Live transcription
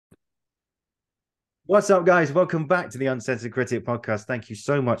What's up, guys? Welcome back to the Uncensored Critic podcast. Thank you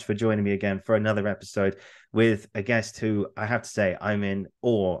so much for joining me again for another episode with a guest who I have to say I'm in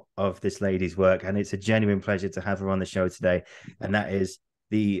awe of this lady's work, and it's a genuine pleasure to have her on the show today. And that is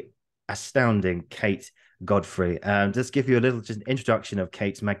the astounding Kate Godfrey. Just give you a little just introduction of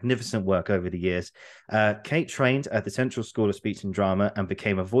Kate's magnificent work over the years. Kate trained at the Central School of Speech and Drama and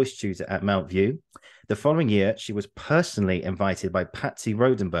became a voice tutor at Mount View. The following year, she was personally invited by Patsy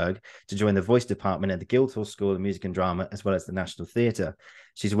Rodenberg to join the voice department at the Guildhall School of Music and Drama, as well as the National Theatre.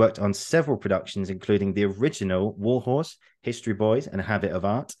 She's worked on several productions, including the original Warhorse, History Boys, and Habit of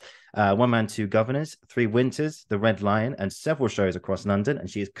Art, One Man, Two Governors, Three Winters, The Red Lion, and several shows across London. And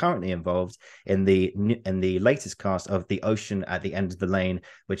she is currently involved in the latest cast of The Ocean at the End of the Lane,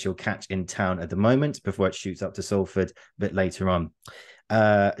 which you'll catch in town at the moment before it shoots up to Salford a bit later on.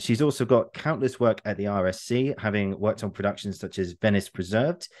 She's also got countless work at the RSC, having worked on productions such as Venice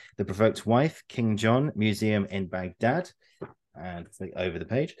Preserved, The Provoked Wife, King John, Museum in Baghdad, and over the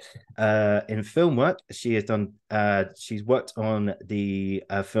page. In film work, she has done. She's worked on the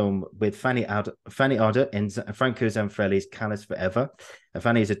film with Fanny Ardant in Franco Zanfrelli's Callous Forever.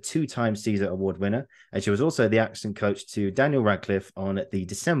 Fanny is a two-time Caesar Award winner, and she was also the accent coach to Daniel Radcliffe on The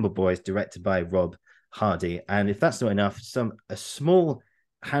December Boys, directed by Rob Hardy. And if that's not enough, a small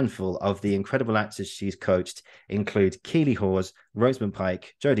handful of the incredible actors she's coached include Keeley Hawes, Rosamund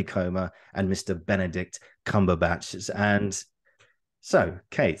Pike, Jodie Comer, and Mr. Benedict Cumberbatch. And so,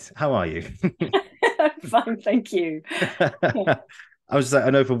 Kate, how are you? Fine, thank you. I was just like,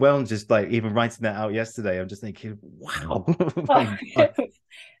 I'm overwhelmed just like even writing that out yesterday. I'm just thinking, wow.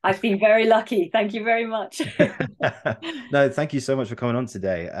 I've been very lucky. Thank you very much. No, thank you so much for coming on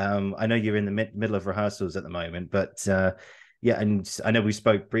today. I know you're in the middle of rehearsals at the moment, but yeah, and I know we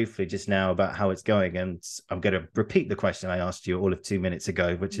spoke briefly just now about how it's going, and I'm going to repeat the question I asked you all of 2 minutes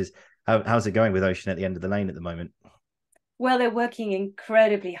ago, which is how's it going with Ocean at the End of the Lane at the moment? Well, they're working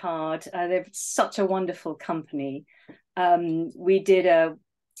incredibly hard. They're such a wonderful company. We did it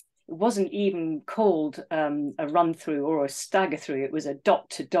wasn't even called a run through or a stagger through. It was a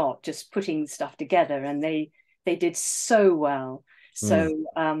dot to dot, just putting stuff together, and they did so well. So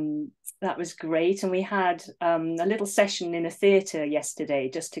that was great. And we had a little session in a theatre yesterday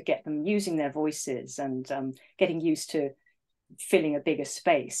just to get them using their voices and getting used to filling a bigger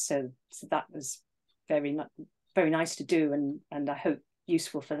space. So that was very nice to do, and I hope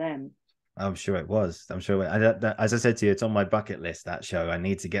useful for them. I'm sure it was. I'm sure. As I said to you, it's on my bucket list, that show. I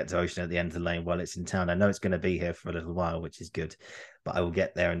need to get to Ocean at the End of the Lane while it's in town. I know it's going to be here for a little while, which is good. But I will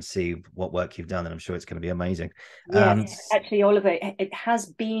get there and see what work you've done, and I'm sure it's going to be amazing. Yes, actually, Oliver, it has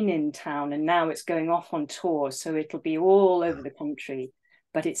been in town, and now it's going off on tour, so it'll be all over the country.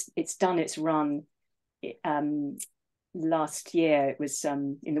 But it's done its run. Last year, it was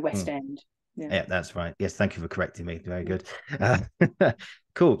in the West End. Yeah, that's right. Yes, thank you for correcting me. Very good.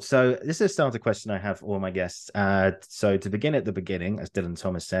 Cool. So this is a starter question I have for all my guests. So to begin at the beginning, as Dylan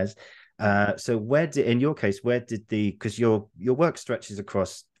Thomas says, so in your case, because your work stretches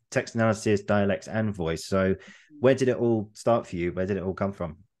across text analysis, dialects, and voice. So where did it all start for you? Where did it all come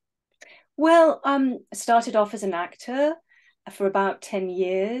from? Well, I started off as an actor for about 10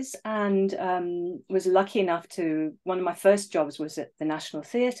 years and was lucky enough one of my first jobs was at the National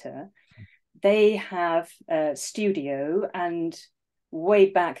Theatre. They have a studio, and way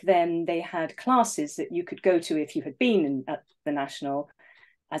back then they had classes that you could go to if you had been at the National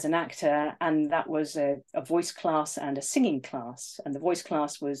as an actor, and that was a voice class and a singing class. And the voice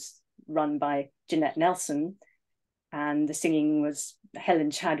class was run by Jeanette Nelson, and the singing was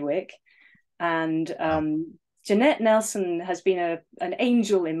Helen Chadwick. And Jeanette Nelson has been an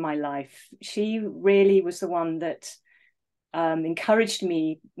angel in my life. She really was the one that encouraged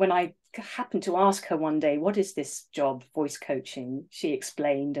me when I happened to ask her one day, what is this job, voice coaching? She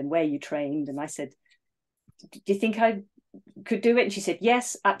explained, and where you trained. And I said, do you think I could do it? And she said,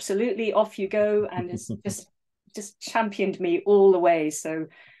 yes, absolutely, off you go. And it's just championed me all the way. So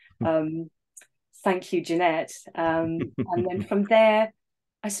thank you, Jeanette. And then from there,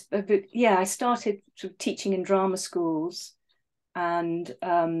 I started sort of teaching in drama schools, and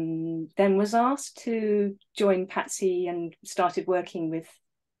then was asked to join Patsy and started working with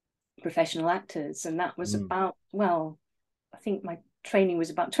professional actors. And that was about, well, I think my training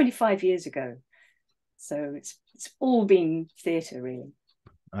was about 25 years ago. So it's all been theatre, really.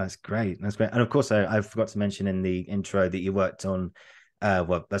 That's great. That's great. And of course, I forgot to mention in the intro that you worked on,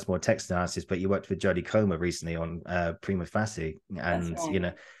 well, that's more text analysis, but you worked with Jodie Comer recently on Prima Facie, and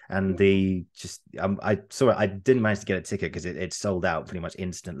right. and I saw it. I didn't manage to get a ticket because it sold out pretty much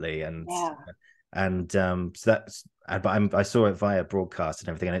instantly, and And so that's, but I saw it via broadcast and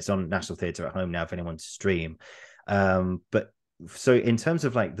everything, and it's on National Theatre at Home now if anyone to stream. But so in terms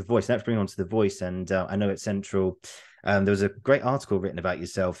of like the voice, let's bring on to the voice. And I know it's central. There was a great article written about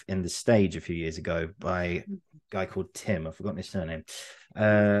yourself in The Stage a few years ago by a guy called Tim. I've forgotten his surname.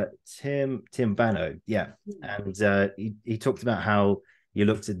 Tim Bano, yeah. And he talked about how you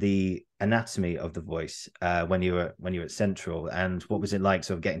looked at the anatomy of the voice when you were at Central, and what was it like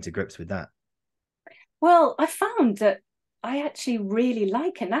sort of getting to grips with that? Well, I found that I actually really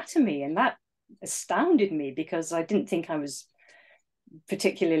like anatomy, and that astounded me because I didn't think I was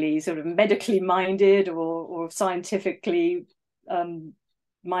particularly sort of medically minded or scientifically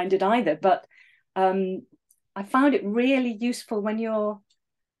minded either. But I found it really useful when you're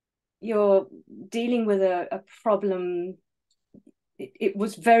dealing with a problem. It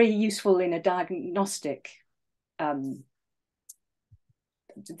was very useful in a diagnostic, the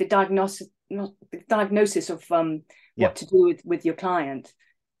diagnosis of what to do with your client.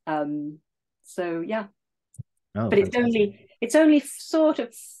 So yeah. Oh, but it's only sort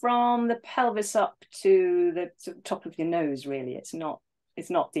of from the pelvis up to the sort of top of your nose, really. It's not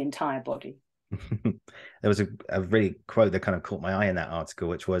the entire body. There was a really quote that kind of caught my eye in that article,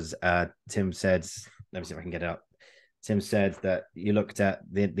 which was Tim said, let me see if I can get it up. Tim said that you looked at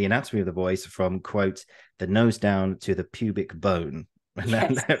the anatomy of the voice from, quote, the nose down to the pubic bone.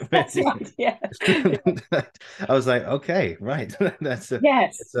 Yes, that's right. Yeah. I was like, okay, right. It's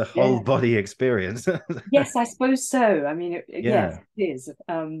a whole body experience. Yes, I suppose so. I mean, yes, it is.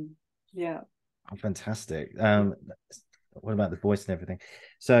 Yeah. Oh, fantastic. What about the voice and everything?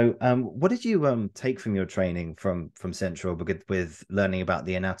 So what did you take from your training from Central with learning about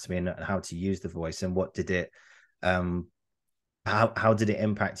the anatomy and how to use the voice, and what did it how did it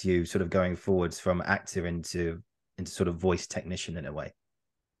impact you sort of going forwards from actor into sort of voice technician in a way?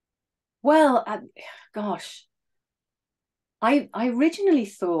 Well, gosh, I originally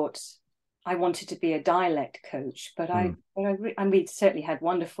thought I wanted to be a dialect coach, but I we certainly had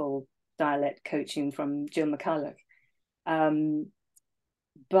wonderful dialect coaching from Jill McCulloch.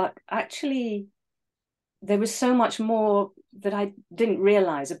 But actually, there was so much more that I didn't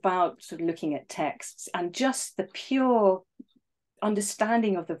realize about sort of looking at texts and just the pure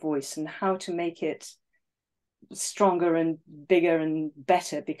understanding of the voice and how to make it stronger and bigger and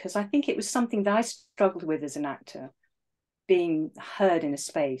better, because I think it was something that I struggled with as an actor, being heard in a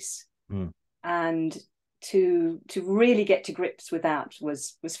space. And to really get to grips with that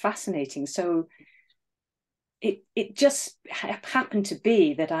was fascinating. So it just happened to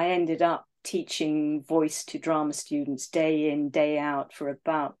be that I ended up teaching voice to drama students day in, day out for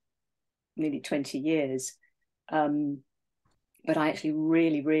about nearly 20 years. But I actually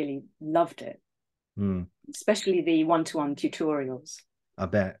really, really loved it, especially the one-to-one tutorials. I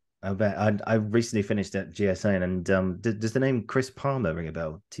bet. I recently finished at GSA, and does the name Chris Palmer ring a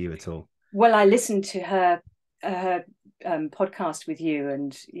bell to you at all? Well, I listened to her podcast with you,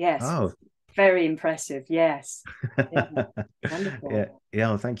 and yes, very impressive. Yes, wonderful. Yeah.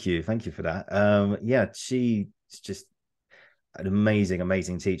 Well, thank you for that. She's just an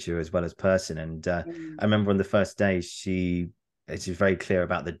amazing teacher as well as person, and I remember on the first day she's very clear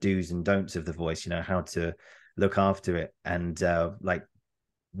about the do's and don'ts of the voice, how to look after it, and like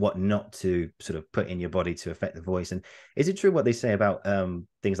what not to sort of put in your body to affect the voice. And is it true what they say about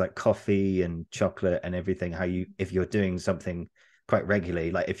things like coffee and chocolate and everything, how if you're doing something quite regularly,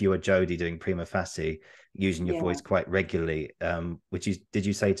 like if you were Jodie doing Prima Facie, using your voice quite regularly, did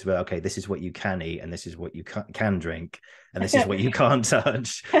you say to her, okay, this is what you can eat and this is what you can drink and this is what you can't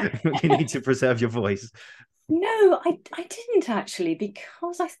touch? You need to preserve your voice. No, I didn't actually,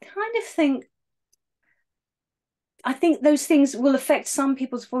 because I kind of think those things will affect some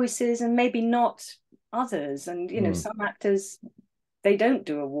people's voices and maybe not others. And some actors, they don't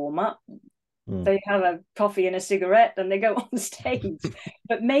do a warm-up. They have a coffee and a cigarette and they go on stage.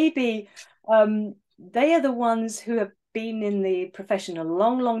 But maybe they are the ones who have been in the profession a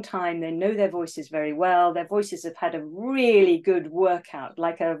long time. They know their voices very well. Their voices have had a really good workout,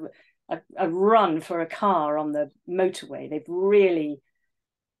 like a run for a car on the motorway. They've really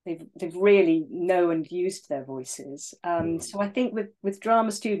know and used their voices. So I think with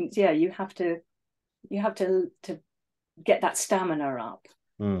drama students, you have to get that stamina up.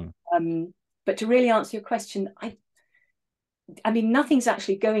 But to really answer your question, I mean, nothing's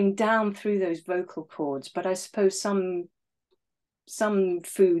actually going down through those vocal cords, but I suppose some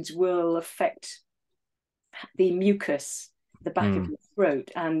foods will affect the mucus, the back of your throat,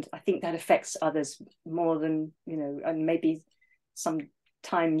 and I think that affects others more than, and maybe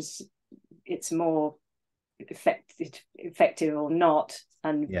sometimes it's more effective or not,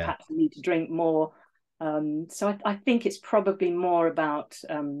 and Yeah. perhaps you need to drink more. So I think it's probably more about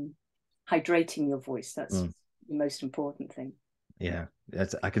hydrating your voice. That's the most important thing. Yeah,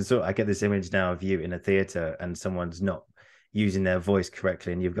 I get this image now of you in a theater and someone's not using their voice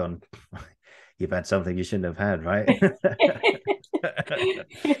correctly, and you've gone, you've had something you shouldn't have had, right?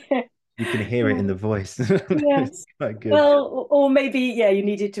 You can hear it in the voice. It's Yes. quite good. Well, or maybe, yeah, you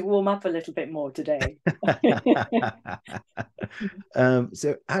needed to warm up a little bit more today.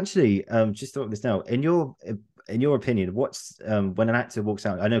 So actually, just thought of this now. In your opinion, what's when an actor walks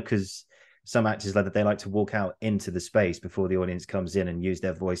out? I know because some actors like that they like to walk out into the space before the audience comes in and use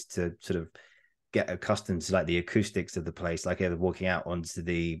their voice to sort of get accustomed to like the acoustics of the place, like either walking out onto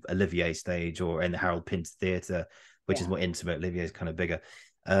the Olivier stage or in the Harold Pinter Theatre, which is more intimate. Olivier is kind of bigger.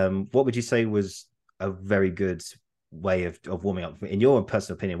 What would you say was a very good way of warming up? In your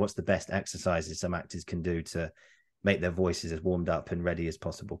personal opinion, what's the best exercises some actors can do to make their voices as warmed up and ready as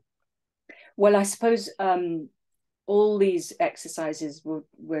possible? Well, I suppose all these exercises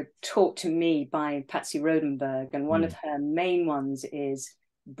were taught to me by Patsy Rodenberg, and one of her main ones is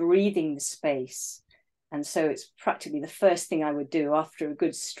breathing the space. And so it's practically the first thing I would do after a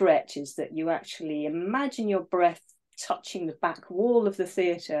good stretch is that you actually imagine your breath touching the back wall of the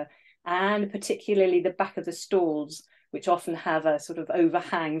theatre, and particularly the back of the stalls, which often have a sort of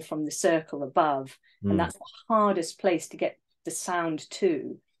overhang from the circle above. And that's the hardest place to get the sound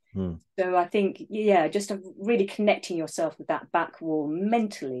to. So I think, yeah, just really connecting yourself with that back wall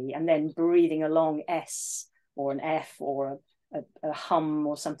mentally, and then breathing a long S or an F or a hum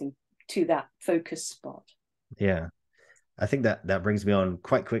or something to that focus spot. Yeah. I think that brings me on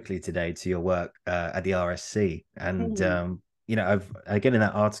quite quickly today to your work at the RSC. And, you know, I've again in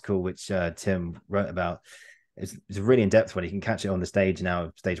that article which Tim wrote about, it's a really in-depth one. You can catch it on the stage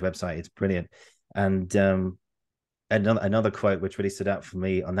now, stage website. It's brilliant. And another quote which really stood out for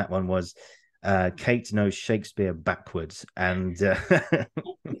me on that one was, Kate knows Shakespeare backwards. And so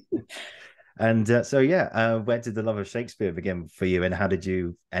yeah, where did the love of Shakespeare begin for you, and how did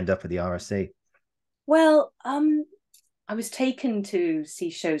you end up at the RSC? Well, I was taken to see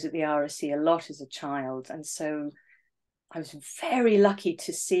shows at the RSC a lot as a child, and so I was very lucky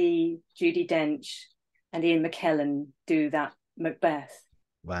to see Judi Dench and Ian McKellen do that Macbeth.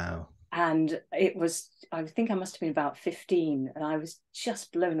 Wow. And it was, I think I must have been about 15, and I was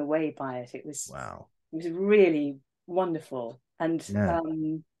just blown away by it. It was really wonderful. And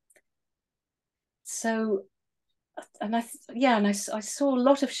so, and I saw a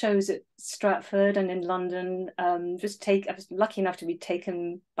lot of shows at Stratford and in London. I was lucky enough to be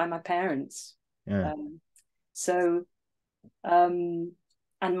taken by my parents. And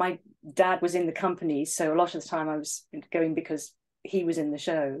my dad was in the company, so a lot of the time I was going because he was in the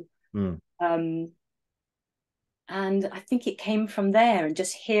show. And I think it came from there, and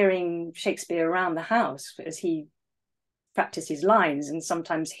just hearing Shakespeare around the house as he practiced his lines, and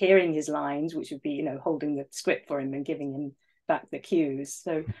sometimes hearing his lines, which would be, you know, holding the script for him and giving him back the cues.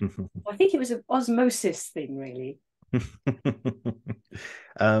 So I think it was an osmosis thing, really.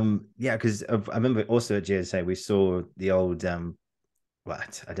 Yeah, because I remember also at GSA we saw the old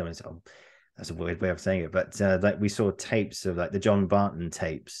what I don't know, that's a weird way of saying it, but like we saw tapes of like the John Barton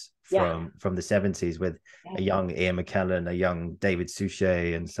tapes from the 70s with a young Ian McKellen, a young David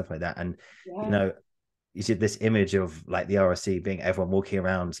Suchet and stuff like that. And you know, you see this image of like the RSC being everyone walking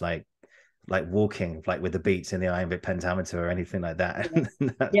around like walking like with the beats in the iambic pentameter or anything like that.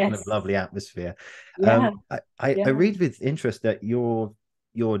 That kind of lovely atmosphere. I read with interest that your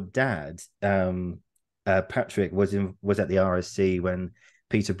dad Patrick was at the RSC when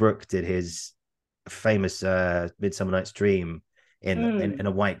Peter Brook did his famous Midsummer Night's Dream in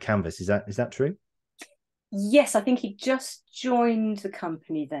a white canvas. Is that true? Yes, I think he just joined the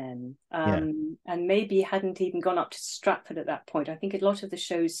company then, and maybe hadn't even gone up to Stratford at that point. I think a lot of the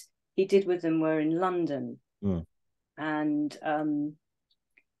shows he did with them were in London, and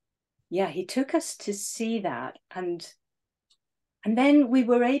he took us to see that, and then we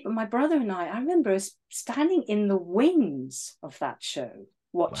were able, my brother and I remember us standing in the wings of that show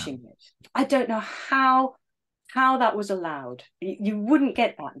watching it. I don't know how that was allowed. You wouldn't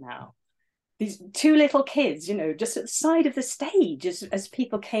get that now. These two little kids, you know, just at the side of the stage as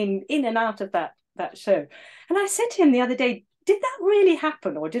people came in and out of that show. And I said to him the other day, did that really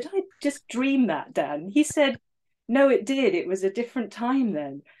happen, or did I just dream that, Dan? He said, no, it did. It was a different time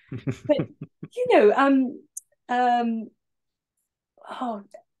then. But, you know,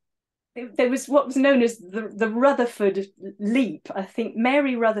 there was what was known as the Rutherford leap. I think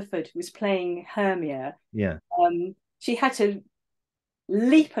Mary Rutherford was playing Hermia. Yeah. She had to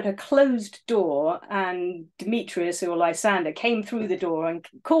leap at a closed door, and Demetrius or Lysander came through the door and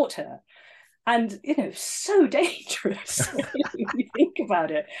caught her. And, you know, so dangerous when you think about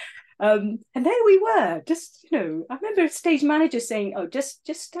it. And there we were, just, you know, I remember a stage manager saying, oh, just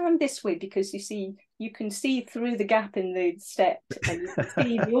stand this way, because you can see through the gap in the set and you can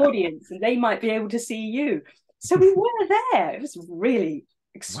see the audience and they might be able to see you. So we were there. It was really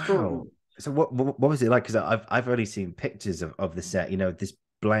extraordinary. Wow. So what was it like? Because I've only seen pictures of the set, you know, this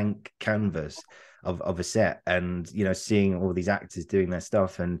blank canvas of a set, and, you know, seeing all these actors doing their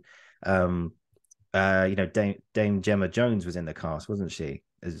stuff. And you know, Dame Gemma Jones was in the cast, wasn't she?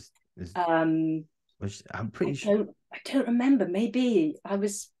 I'm pretty sure. I don't remember. Maybe I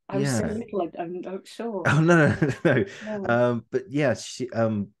was so Yeah. little. I'm not sure. Oh, no, no. No. But yeah,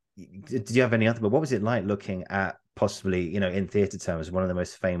 did you have any other? But what was it like looking at, possibly, you know, in theatre terms, one of the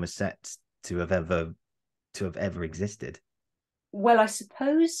most famous sets to have ever existed? Well, I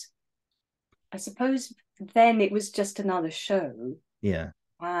suppose then it was just another show. Yeah.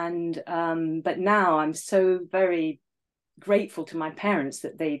 And but now I'm so very grateful to my parents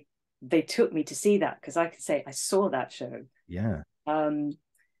that they took me to see that, because I can say I saw that show. Yeah. And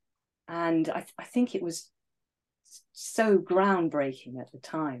I think it was so groundbreaking at the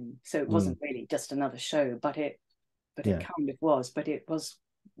time. So it wasn't really just another show, but it kind of was. But it was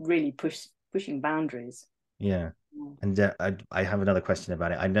really pushing boundaries. Yeah. And I have another question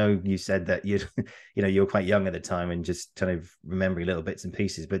about it. I know you said that you you know, you were quite young at the time and just kind of remembering little bits and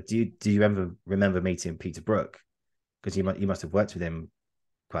pieces. But do you ever remember meeting Peter Brook? Because you must have worked with him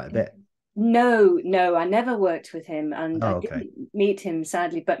quite a bit. No, I never worked with him, and I Okay. didn't meet him,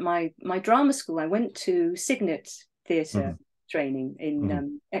 sadly. But my drama school, I went to Signet Theatre training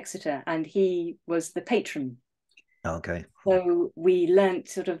in Exeter, and he was the patron. Okay. So we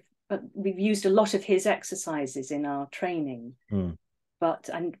learnt but we've used a lot of his exercises in our training. But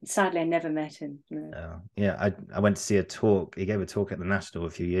sadly, I never met him. No. Yeah, I went to see a talk. He gave a talk at the National a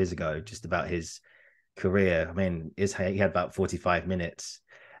few years ago, just about his career. I mean, he had about 45 minutes.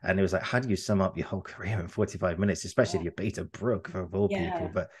 And it was like, how do you sum up your whole career in 45 minutes, especially if you're Peter Brook, of all people?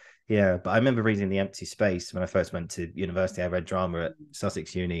 But yeah, but I remember reading The Empty Space when I first went to university. I read drama at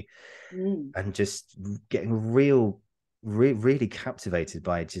Sussex Uni, and just getting really captivated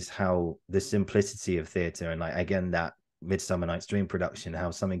by just how the simplicity of theatre, and, like, again, that Midsummer Night's Dream production,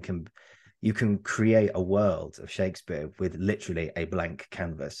 how you can create a world of Shakespeare with literally a blank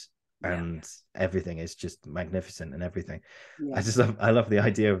canvas. And everything is just magnificent and everything. I love the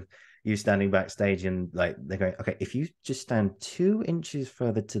idea of you standing backstage and, like, they're going, okay, if you just stand 2 inches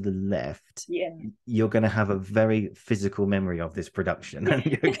further to the left, you're going to have a very physical memory of this production, and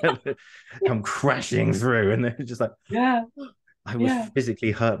you're going to come crashing through. And they're just like, I was physically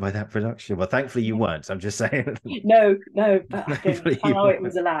hurt by that production. Well, thankfully you weren't. I'm just saying. No, but I don't know how it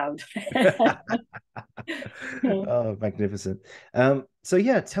was allowed. Oh, magnificent. So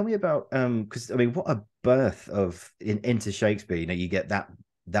yeah, tell me about because I mean, what a birth into Shakespeare. You know, you get that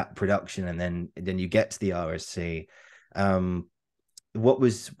production, and then you get to the RSC. What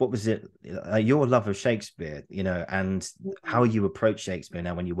was it, your love of Shakespeare, you know, and how you approach Shakespeare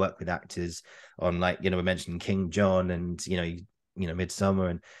now when you work with actors on, like, you know, we mentioned King John and, you know, Midsummer,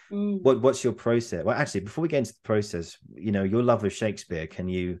 and what's your process? Well, actually, before we get into the process, you know, your love of Shakespeare, can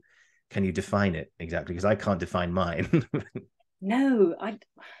you define it exactly? Because I can't define mine. No, I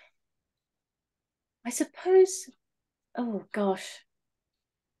suppose, oh gosh,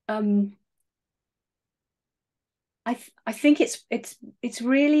 I think it's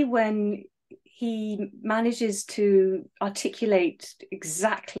really when he manages to articulate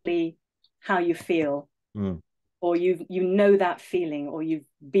exactly how you feel, or you know that feeling, or you've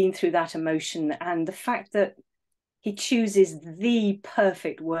been through that emotion, and the fact that he chooses the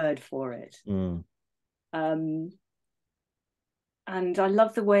perfect word for it. And I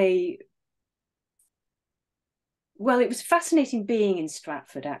love the way. Well, it was fascinating being in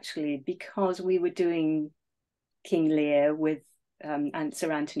Stratford, actually, because we were doing King Lear with and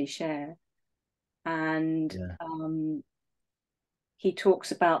Sir Anthony Sher, and he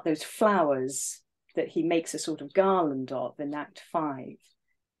talks about those flowers that he makes a sort of garland of in Act 5,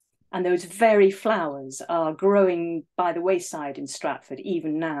 and those very flowers are growing by the wayside in Stratford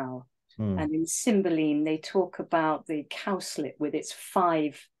even now. And in Cymbeline they talk about the cowslip with its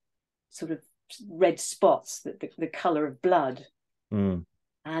 5 sort of red spots, that the color of blood.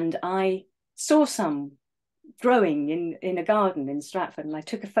 And I saw some growing in a garden in Stratford, and I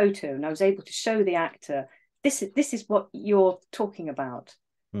took a photo, and I was able to show the actor, this is what you're talking about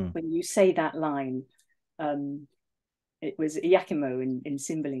when you say that line. It was Iachimo in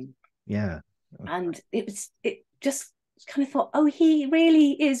Cymbeline. And it just kind of thought, oh, he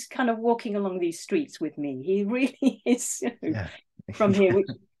really is kind of walking along these streets with me. He really is, Yeah. from here,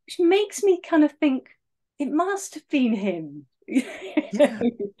 which makes me kind of think it must have been him Yeah.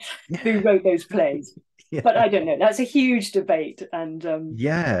 who wrote those plays. Yeah. But I don't know. That's a huge debate, and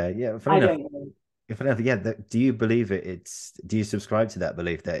Yeah. Funny I enough. don't know. Funny enough, yeah. Do you believe it? Do you subscribe to that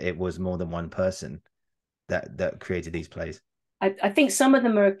belief that it was more than one person that created these plays? I think some of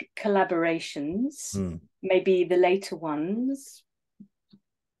them are collaborations, maybe the later ones,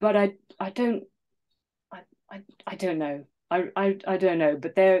 but I don't I don't know. I don't know.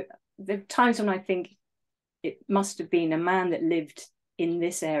 But there are times when I think it must have been a man that lived in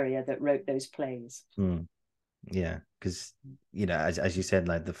this area that wrote those plays. Yeah, because as you said,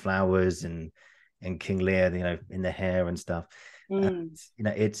 like the flowers and King Lear, in the hair and stuff.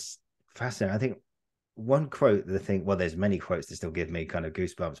 It's fascinating. I think one quote, well, there's many quotes that still give me kind of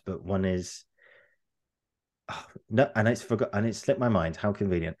goosebumps, but one is, no, and it's slipped my mind. How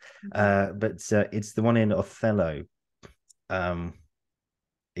convenient. But it's the one in Othello. One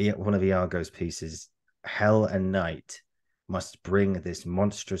of Iago's pieces. Hell and night must bring this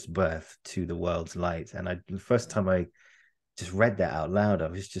monstrous birth to the world's light. And the first time I just read that out loud, I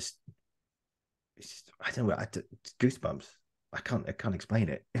was just I don't know, goosebumps. I can't explain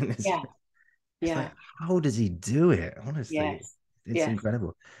it. It's like, how does he do it? Honestly, it's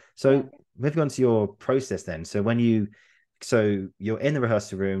incredible. So moving on to your process then. So you're in the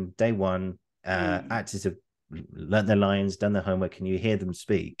rehearsal room, day one, actors have learnt their lines, done their homework, and you hear them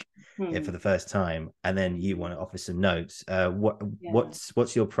speak it for the first time, and then you want to offer some notes.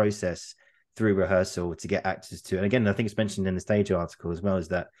 What's your process through rehearsal to get actors to? And again, I think it's mentioned in the stage article as well, is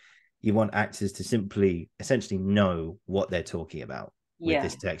that you want actors to simply essentially know what they're talking about with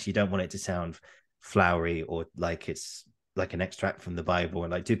this text. You don't want it to sound flowery or like it's like an extract from the Bible.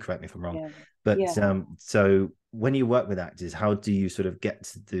 And do correct me if I'm wrong. But so when you work with actors, how do you sort of get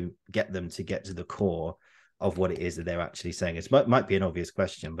them to get to the core of what it is that they're actually saying? It might be an obvious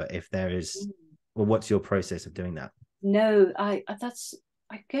question, but if there is, well, what's your process of doing that? No, I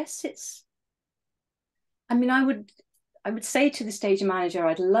guess it's, I mean, I would say to the stage manager,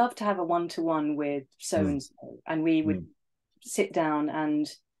 I'd love to have a one-to-one with so-and-so, and we would sit down and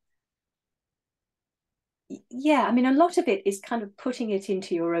I mean, a lot of it is kind of putting it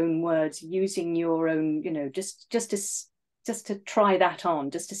into your own words, using your own, just to try that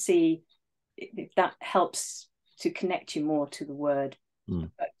on, just to see if that helps to connect you more to the word.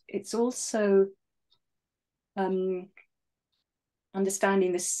 But it's also understanding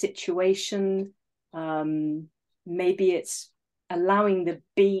the situation. Maybe it's allowing the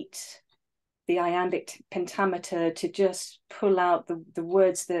beat, the iambic pentameter, to just pull out the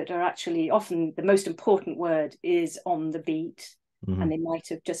words that are actually often the most important word is on the beat, and they might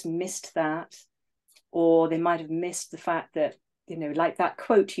have just missed that, or they might have missed the fact that, like that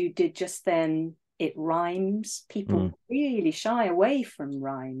quote you did just then, it rhymes. People really shy away from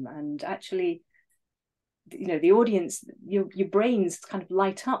rhyme, and actually, the audience, your brains kind of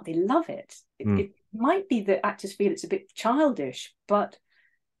light up. They love it. It might be that actors feel it's a bit childish, but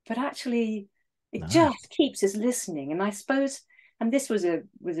actually it just keeps us listening. And I suppose, and this was a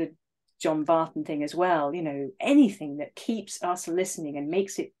John Barton thing as well, anything that keeps us listening and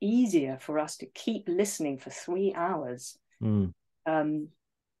makes it easier for us to keep listening for 3 hours.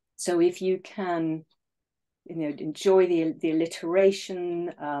 So if you can, enjoy the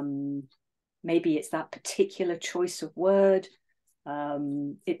alliteration, maybe it's that particular choice of word.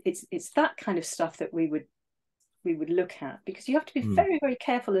 It's that kind of stuff that we would look at, because you have to be very, very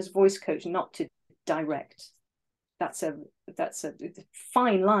careful as voice coach not to direct. That's a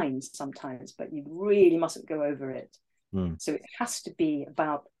fine line sometimes, but you really mustn't go over it. So it has to be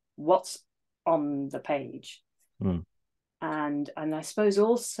about what's on the page. And I suppose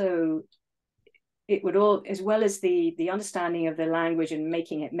also it would all, as well as the understanding of the language and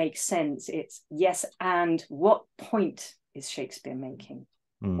making it make sense, it's yes, and what point is Shakespeare making?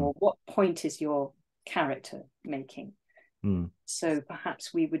 Or what point is your character making? So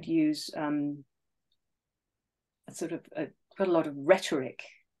perhaps we would use quite a lot of rhetoric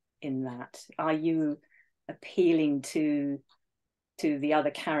in that. Are you appealing to the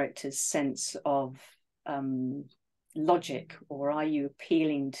other character's sense of logic, or are you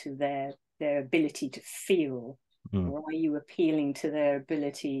appealing to their ability to feel, or are you appealing to their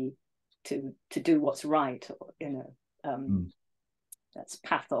ability to do what's right? That's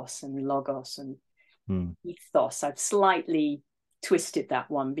pathos and logos and ethos. I've slightly twisted that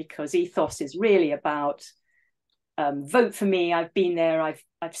one, because ethos is really about vote for me. I've been there.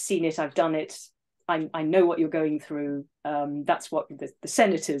 I've seen it. I've done it. I know what you're going through. That's what the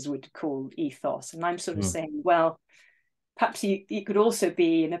senators would call ethos. And I'm sort of saying, well, perhaps you could also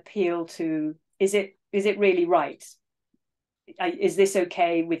be an appeal to, is it really right? Is this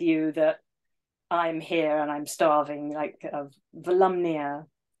okay with you that I'm here and I'm starving? Like Volumnia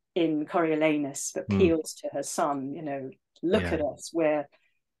in Coriolanus appeals to her son, look at us, we're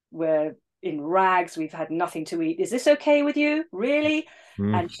in rags, we've had nothing to eat. Is this okay with you? Really?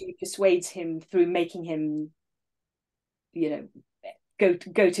 And she persuades him through making him,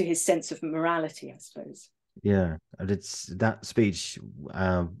 go to his sense of morality, I suppose. Yeah, and it's that speech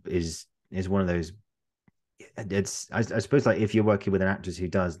is one of those. It's I suppose, like, if you're working with an actress who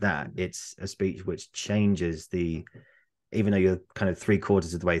does that, it's a speech which changes the, even though you're kind of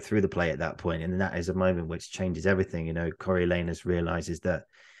 3/4 of the way through the play at that point, and that is a moment which changes everything. Coriolanus realizes that,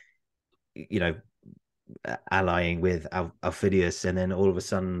 allying with Aufidius, and then all of a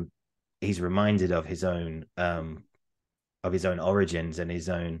sudden he's reminded of his own origins and his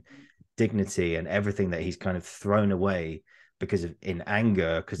own dignity and everything that he's kind of thrown away because of, in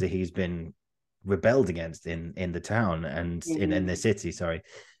anger, because he's been rebelled against in the town and in the city, sorry.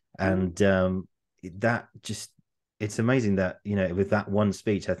 And that just, it's amazing that, with that one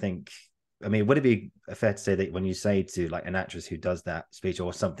speech, I think, I mean, would it be fair to say that when you say to, like, an actress who does that speech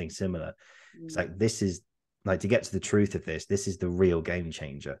or something similar, it's like, this is, like, to get to the truth of this is the real game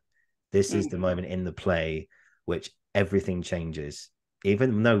changer. This is the moment in the play which everything changes,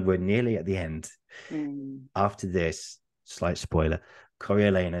 even though we're nearly at the end. After this, slight spoiler,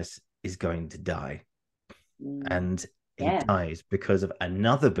 Coriolanus is going to die. And he dies because of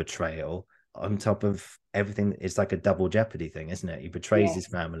another betrayal on top of everything. It's like a double jeopardy thing, isn't it? He betrays his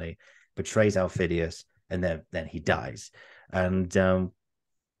family, betrays Aufidius, and then he dies. And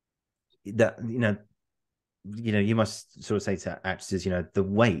that, you must sort of say to actresses, the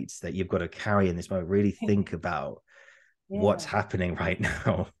weight that you've got to carry in this moment, really think about what's happening right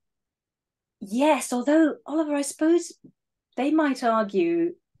now. Yes, although, Oliver, I suppose they might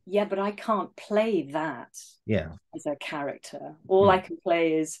argue, yeah, but I can't play that as a character. All I can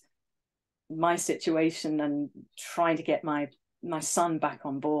play is my situation and trying to get my son back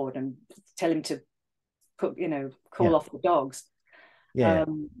on board and tell him to call off the dogs,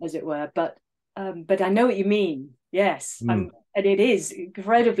 as it were. But I know what you mean. Yes, and it is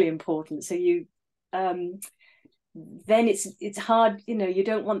incredibly important. So you then it's hard, you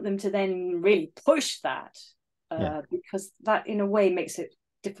don't want them to then really push that, because that in a way makes it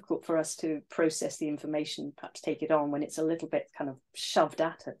difficult for us to process the information, perhaps take it on when it's a little bit kind of shoved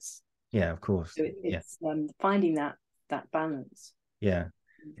at us. Yeah, of course. So it's finding that balance. Yeah,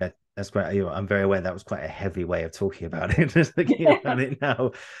 that's great. I'm very aware that was quite a heavy way of talking about it. Just thinking about it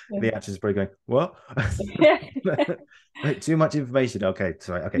now, the actors are probably going, "What? Too much information." Okay,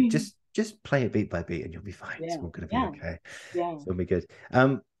 sorry. Okay, just play it beat by beat, and you'll be fine. It's all going to be okay. It'll be good.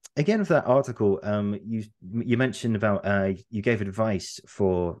 Again, for that article, you mentioned about you gave advice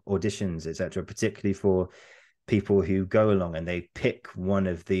for auditions, etc., particularly for people who go along and they pick one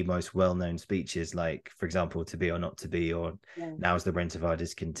of the most well-known speeches, like, for example, To Be or Not to Be, or Now's the Rent of Our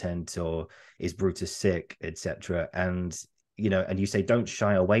Discontent, or Is Brutus Sick, etc. And and you say, don't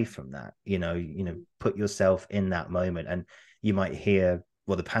shy away from that. Put yourself in that moment, and you might hear,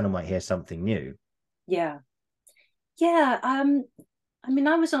 well, the panel might hear something new. I mean,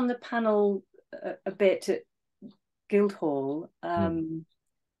 I was on the panel a bit at Guildhall.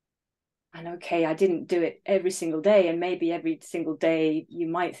 And okay, I didn't do it every single day, and maybe every single day you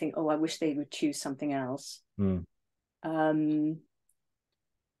might think, oh, I wish they would choose something else. But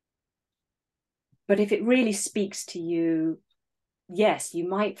if it really speaks to you, yes, you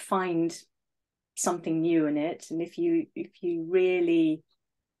might find something new in it. And if you really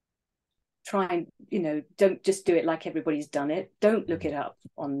try and, don't just do it like everybody's done it. Don't look it up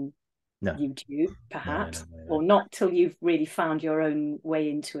on YouTube, perhaps, or not till you've really found your own way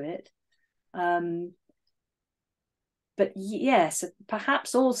into it. But yes,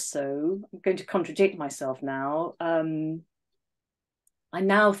 perhaps also, I'm going to contradict myself now. I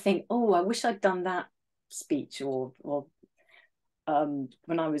now think, oh, I wish I'd done that speech, or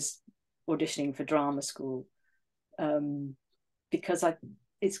when I was auditioning for drama school, because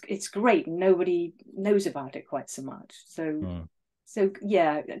it's great. Nobody knows about it quite so much. So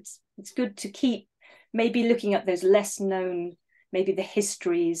yeah, it's good to keep maybe looking at those less known, maybe the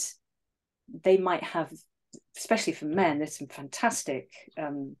histories. They might have, especially for men, there's some fantastic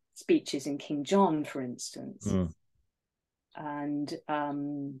speeches in King John, for instance. And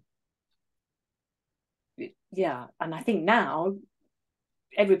and I think now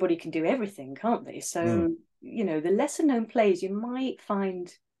everybody can do everything, can't they? So the lesser known plays, you might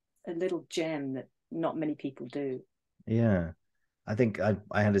find a little gem that not many people do. I think I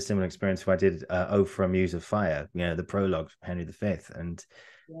had a similar experience where I did Oh for a Muse of Fire, the prologue for Henry V, and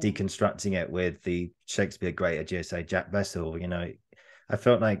Yeah. deconstructing it with the Shakespeare great at GSA, Jack Bessel. I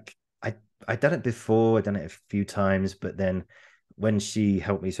felt like I'd done it before, I'd done it a few times, but then when she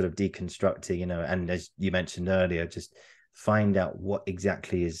helped me sort of deconstruct it, and as you mentioned earlier, just find out what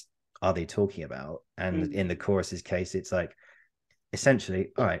exactly are they talking about. And in the chorus's case, it's like essentially,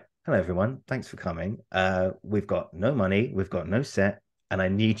 all right, hello everyone, thanks for coming. We've got no money, we've got no set, and I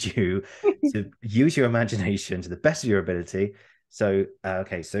need you to use your imagination to the best of your ability. So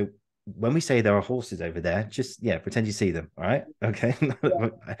okay, so when we say there are horses over there, just pretend you see them. All right, okay. Yeah,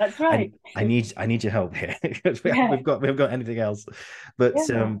 that's I, right. I need your help here because Yeah, we haven't got anything else. But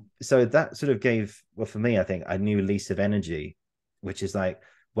yeah, so that sort of gave, well, for me, I think a new lease of energy, which is like,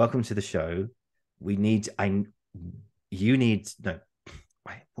 welcome to the show. We need you need no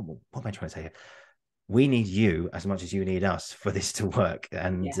wait, what am I trying to say here? We need you as much as you need us for this to work.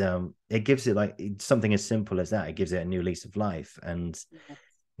 And yeah, it gives it like something as simple as that. It gives it a new lease of life. And yeah.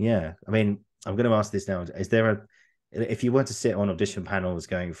 yeah, I mean, I'm going to ask this now. Is there if you were to sit on audition panels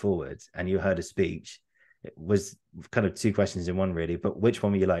going forward and you heard a speech, it was kind of two questions in one, really. But which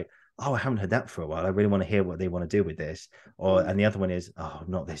one were you like, oh, I haven't heard that for a while. I really want to hear what they want to do with this. And the other one is, oh,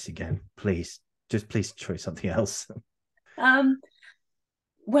 not this again. Please, just please try something else. Um,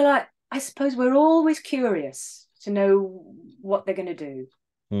 well, I suppose we're always curious to know what they're going to do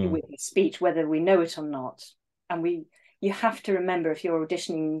with the speech, whether we know it or not. And you have to remember, if you're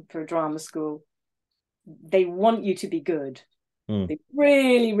auditioning for a drama school, they want you to be good. They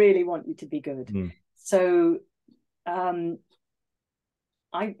really, really want you to be good. So I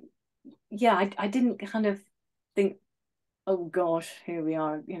didn't kind of think, oh gosh, here we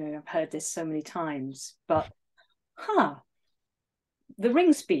are, I've heard this so many times. But the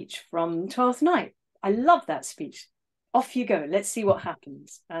ring speech from Twelfth Night, I love that speech. Off you go, let's see what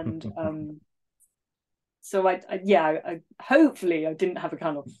happens. And so I hopefully I didn't have a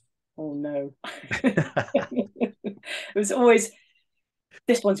kind of, oh no. It was always,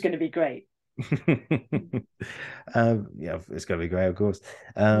 this one's going to be great. Yeah, it's going to be great, of course.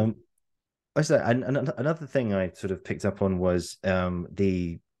 Also, another thing I sort of picked up on was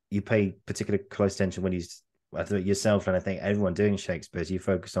you pay particular close attention when I thought yourself, and I think everyone doing Shakespeare, you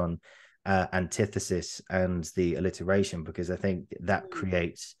focus on antithesis and the alliteration, because I think that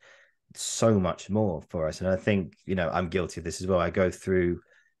creates so much more for us. And I think, I'm guilty of this as well. I go through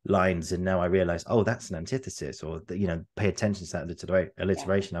lines and now I realize, oh, that's an antithesis, or pay attention to that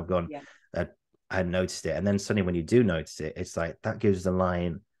alliteration. I've gone, I hadn't noticed it. And then suddenly when you do notice it, it's like that gives the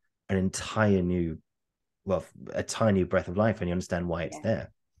line an entire new, well, a tiny breath of life, and you understand why it's there.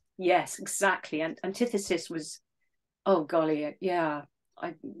 Yes, exactly. And antithesis was, oh golly, yeah.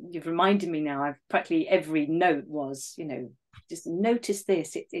 You've reminded me now. I've practically every note was, just notice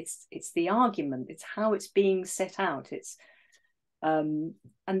this. It's the argument. It's how it's being set out. It's and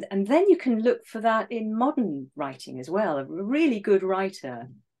then you can look for that in modern writing as well. A really good writer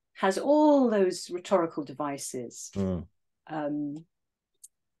has all those rhetorical devices.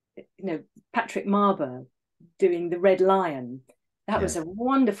 Patrick Marber doing The Red Lion. That was a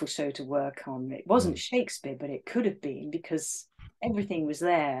wonderful show to work on. It wasn't Shakespeare, but it could have been, because everything was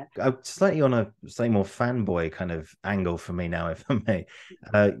there. I'm slightly on a slightly more fanboy kind of angle for me now, if I may.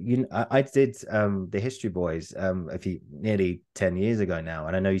 I did the History Boys nearly 10 years ago now,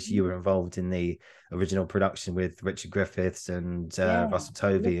 and I know you were involved in the original production with Richard Griffiths and Russell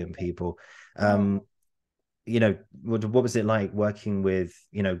Tovey and people. What was it like working with,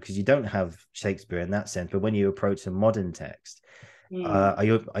 because you don't have Shakespeare in that sense, but when you approach a modern text, are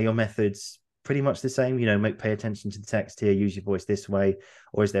your methods pretty much the same? Pay attention to the text here, use your voice this way,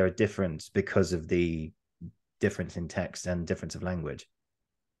 or is there a difference because of the difference in text and difference of language?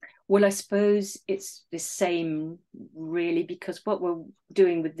 Well, I suppose it's the same, really, because what we're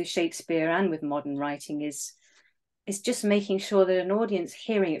doing with the Shakespeare and with modern writing is just making sure that an audience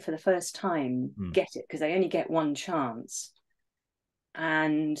hearing it for the first time get it, because they only get one chance.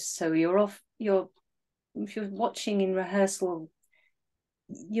 And so if you're watching in rehearsal,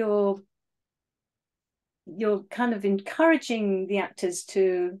 you're kind of encouraging the actors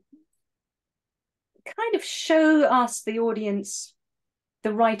to kind of show us, the audience,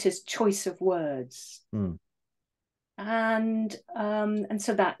 the writer's choice of words. And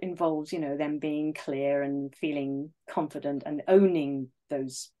so that involves, them being clear and feeling confident and owning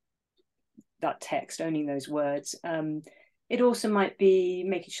that text, owning those words. It also might be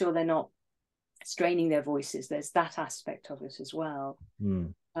making sure they're not straining their voices. There's that aspect of it as well.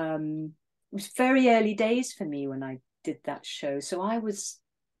 It was very early days for me when I did that show, so I was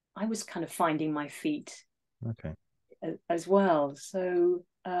kind of finding my feet. Okay. as well. So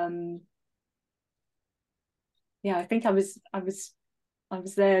yeah, I think I was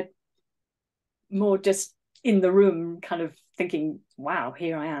there more just in the room, kind of thinking, wow,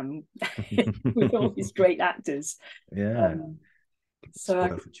 here I am with all these great actors. Yeah. So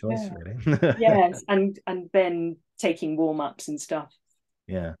Spoiler for choice, really. yes, and then taking warm-ups and stuff.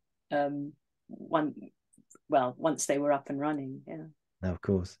 Yeah. Once they were up and running. Yeah. No, of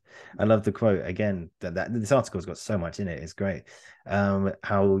course. I love the quote again. That this article's got so much in it. It's great.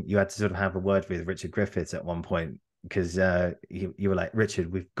 How you had to sort of have a word with Richard Griffiths at one point because you were like,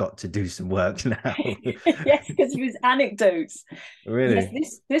 Richard, we've got to do some work now. Yes, because he was anecdotes. Yes, Really?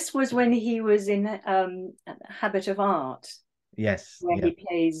 this was when he was in Habit of Art, Yes. where Yeah. he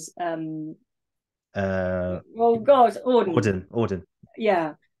plays Uh, oh God, Auden. Auden.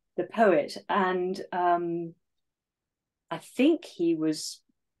 Yeah, the poet. And I think it was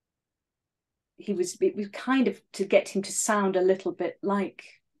kind of to get him to sound a little bit like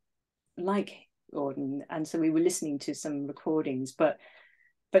Auden. And so we were listening to some recordings, but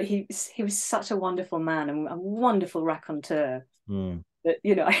he was such a wonderful man and a wonderful raconteur. Mm. That,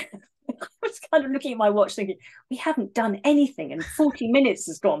 you know, I was kind of looking at my watch thinking, we haven't done anything and 40 minutes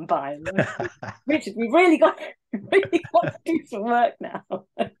has gone by. Richard, we've really got to do some work now.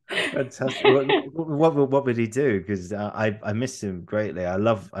 Fantastic. What would he do? Because I miss him greatly. I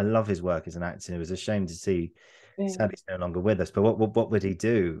love his work as an actor. It was a shame to see. Yeah. Sadly, he's no longer with us. But what would he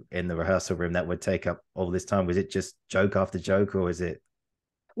do in the rehearsal room that would take up all this time? Was it just joke after joke, or is it?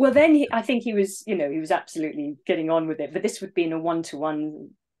 Well, then I think he was absolutely getting on with it. But this would be in a one-to-one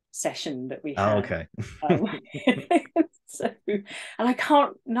session that we Oh, had. okay. So, and I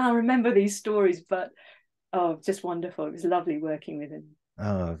can't now remember these stories, but just wonderful. It was lovely working with him.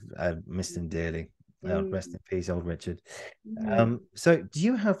 Oh, I missed him dearly. Rest in peace, old Richard. Mm. So do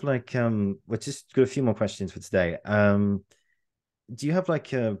you have like we're just got a few more questions for today. Do you have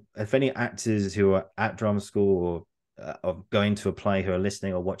like if any actors who are at drama school or going to a play who are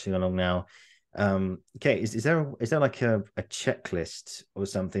listening or watching along now? Okay, is there like a checklist or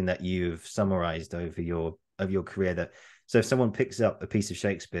something that you've summarized over your career that so if someone picks up a piece of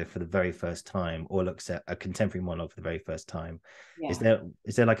Shakespeare for the very first time or looks at a contemporary monologue for the very first time, Yeah. is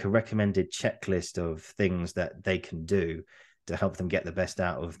there like a recommended checklist of things that they can do to help them get the best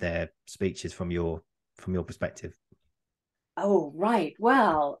out of their speeches from your perspective? Oh, right.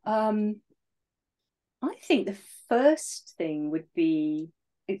 Well, I think the first thing would be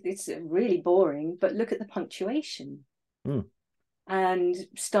it's really boring, but look at the punctuation and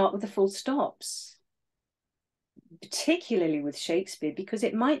start with the full stops, particularly with Shakespeare, because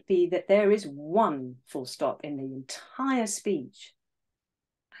it might be that there is one full stop in the entire speech.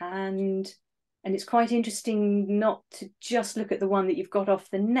 And it's quite interesting not to just look at the one that you've got off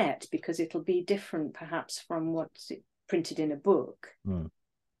the net, because it'll be different perhaps from what's printed in a book.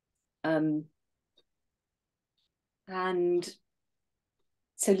 And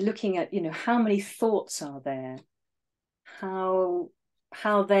so looking at, how many thoughts are there? How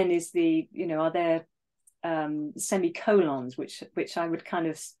then is the, are there semicolons, which I would kind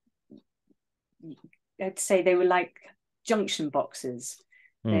of, I'd say they were like junction boxes.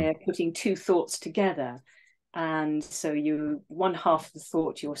 They're putting two thoughts together. And so one half of the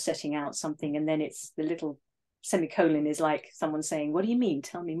thought you're setting out something, and then it's the little semicolon is like someone saying, what do you mean?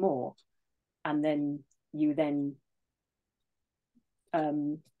 Tell me more. And then you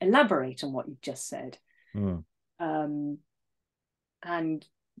elaborate on what you've just said. And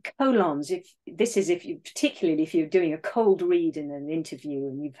colons, particularly if you're doing a cold read in an interview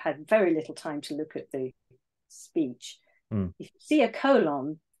and you've had very little time to look at the speech, if you see a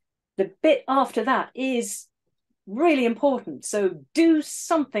colon, the bit after that is really important. So do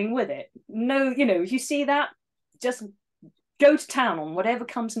something with it. No, if you see that, just go to town on whatever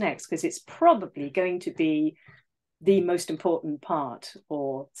comes next, because it's probably going to be the most important part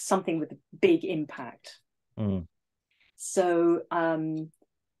or something with a big impact. So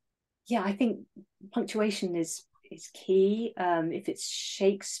yeah, I think punctuation is key. If it's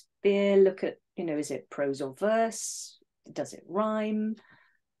Shakespeare, look at, is it prose or verse? Does it rhyme?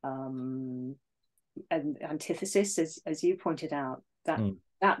 And antithesis, as you pointed out,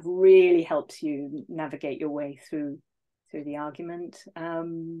 that really helps you navigate your way through the argument.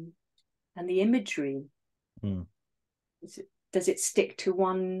 And the imagery, does it stick to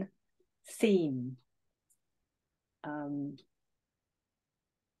one theme?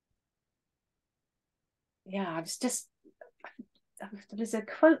 Yeah, I was just, there was a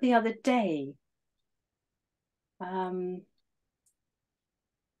quote the other day, and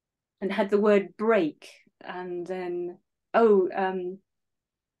had the word break, and then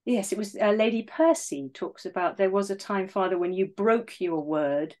Yes, it was Lady Percy talks about there was a time, Father, when you broke your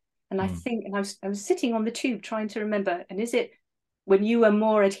word. And I Mm, think, and I was sitting on the tube trying to remember, and is it when you were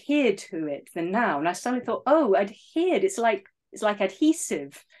more adhered to it than now? And I suddenly thought, oh, adhered, it's like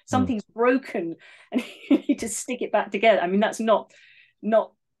adhesive. mm, Something's broken and you need to stick it back together. I mean, that's not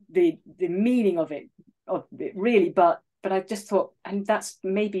the meaning of it really, but I just thought, and that's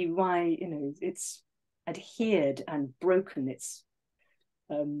maybe why, you know, it's adhered and broken. It's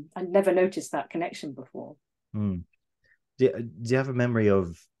I'd never noticed that connection before. mm. Do you have a memory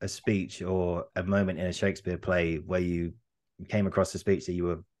of a speech or a moment in a Shakespeare play where you came across a speech that you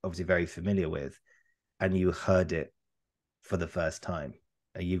were obviously very familiar with and you heard it for the first time?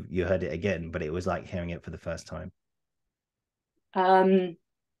 You heard it again, but it was like hearing it for the first time. Um,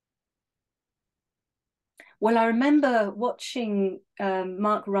 well, I remember watching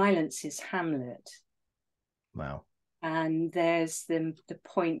Mark Rylance's Hamlet, Wow. and there's the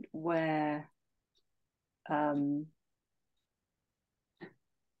point where um,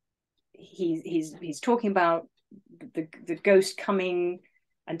 he's talking about the ghost coming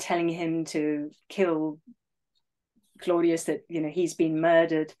and telling him to kill Claudius, that you know he's been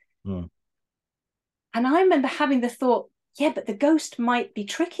murdered. Mm, And I remember having the thought, yeah, but the ghost might be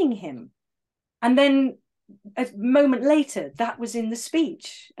tricking him. And then a moment later, that was in the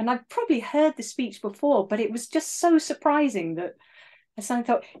speech. And I've probably heard the speech before, but it was just so surprising that I suddenly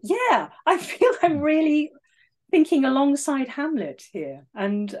thought, yeah, I feel I'm really thinking alongside Hamlet here.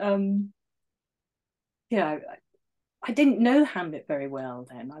 And you know, I didn't know Hamlet very well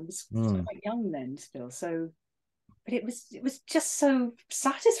then. I was mm. quite young then still. So, but it was just so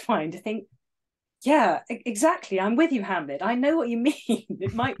satisfying to think, yeah, exactly. I'm with you, Hamlet. I know what you mean.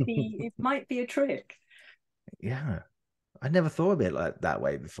 It might be a trick. Yeah. I never thought of it like that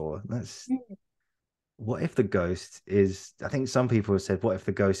way before. That's what if the ghost is, I think some people have said, what if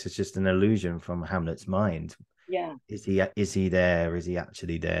the ghost is just an illusion from Hamlet's mind? Yeah. Is he there? Is he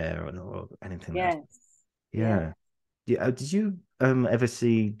actually there, or anything else? Yes. Yeah. Yeah. Did you ever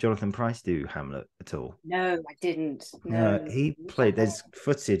see Jonathan Pryce do Hamlet at all? No, I didn't. No, No. he played. There's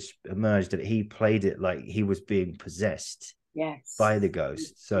footage emerged that he played it like he was being possessed Yes. by the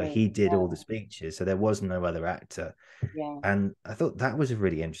ghost. So he did all the Yeah. speeches. So there was no other actor, Yeah. and I thought that was a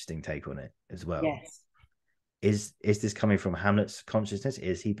really interesting take on it as well. Yes. Is this coming from Hamlet's consciousness?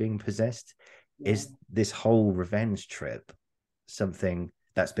 Is he being possessed? Yeah. Is this whole revenge trip something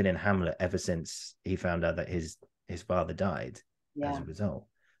that's been in Hamlet ever since he found out that his father died as Yeah. a result?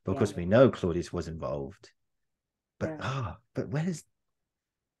 But of Yeah. course, we know Claudius was involved. But Yeah. but where's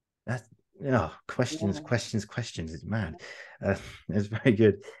that? Oh, questions, Yeah. questions, questions. It's mad. It's very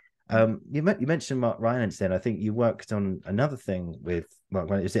good. You mentioned Mark Rylance. Then I think you worked on another thing with Mark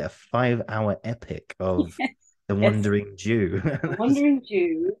Rylance. Is it a 5 hour epic of the Yes. Wandering Jew? The Wandering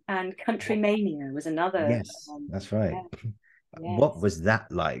Jew and Country Mania was another. Yes, that's right. Yeah. What Yes. was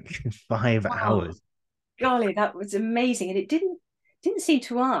that like? 5 hours. Wow. Golly, that was amazing. And it didn't seem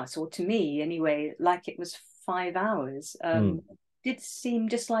to us, or to me anyway, like it was 5 hours. Mm, Did seem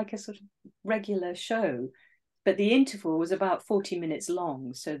just like a sort of regular show, but the interval was about 40 minutes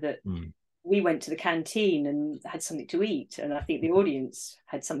long, so that mm. we went to the canteen and had something to eat, and I think the audience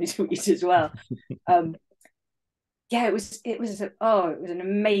had something to eat as well. Um, yeah, it was an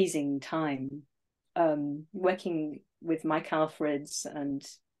amazing time working with Mike Alfreds and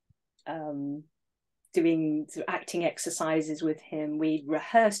um, doing sort of acting exercises with him. We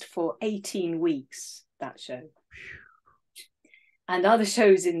rehearsed for 18 weeks that show, and other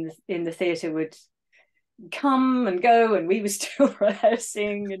shows in the theatre would come and go, and we were still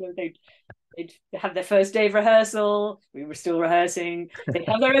rehearsing. You know, they'd have their first day of rehearsal, we were still rehearsing. They'd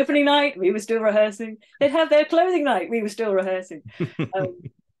have their opening night, we were still rehearsing. They'd have their closing night, we were still rehearsing.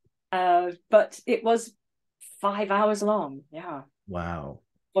 But it was 5 hours long, yeah, Wow.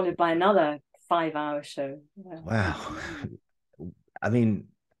 followed by another 5 hour show. Yeah. Wow. I mean,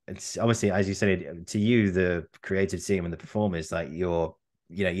 it's obviously, as you said, to you, the creative team and the performers, like you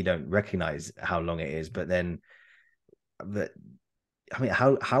don't recognize how long it is, but I mean,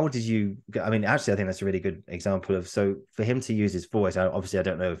 how did you? I mean, actually, I think that's a really good example of. So for him to use his voice, obviously, I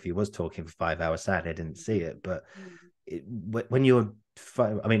don't know if he was talking for 5 hours. Sadly, I didn't see it, but when you're,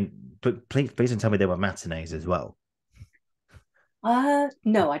 I mean, but please don't tell me there were matinees as well.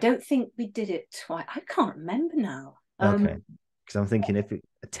 No, I don't think we did it twice. I can't remember now. Okay, because I'm thinking if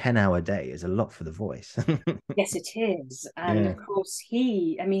a 10 hour day is a lot for the voice. Yes, it is. And Yeah. of course,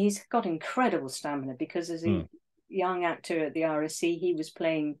 I mean, he's got incredible stamina because as a Mm. young actor at the RSC, he was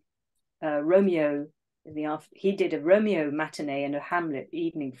playing Romeo in the after. He did a Romeo matinee and a Hamlet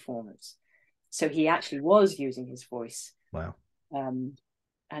evening performance. So he actually was using his voice. Wow. Um,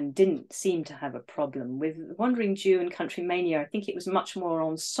 didn't seem to have a problem. With Wandering Jew and Country Mania, I think it was much more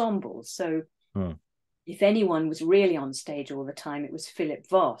ensemble. So if anyone was really on stage all the time, it was Philip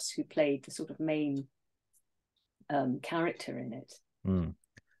Voss, who played the sort of main character in it. And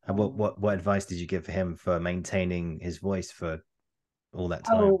what advice did you give him for maintaining his voice for all that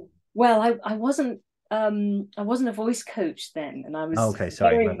time? Oh, well, I wasn't a voice coach then, and I was okay,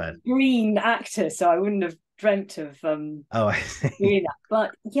 sorry, my bad. green actor, so I wouldn't have dreamt of I see. doing that.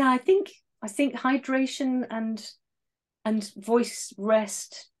 But yeah, I think hydration and voice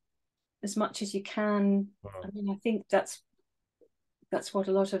rest as much as you can. I mean, I think that's what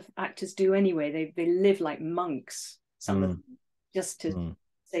a lot of actors do anyway. They live like monks, some of them, just to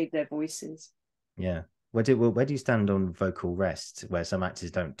save their voices. Yeah. Where do you stand on vocal rest, where some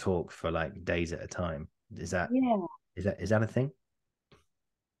actors don't talk for like days at a time? Is that a thing?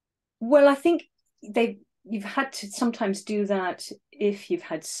 Well, I think you've had to sometimes do that if you've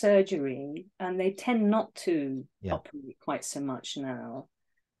had surgery, and they tend not to operate quite so much now.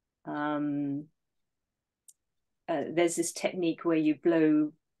 There's this technique where you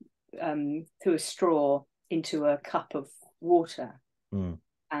blow through a straw into a cup of water,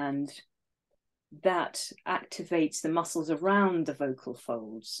 and that activates the muscles around the vocal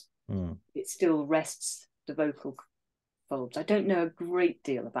folds. It still rests the vocal folds. I don't know a great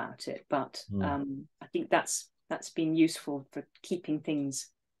deal about it, but I think that's been useful for keeping things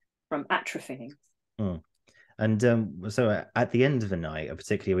from atrophying. And so at the end of the night,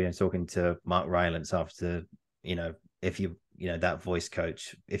 particularly when you're talking to Mark Rylance after, if you that voice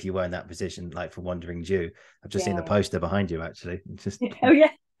coach, if you were in that position, like for Wandering Jew, I've just seen the poster behind you actually. Just oh yeah.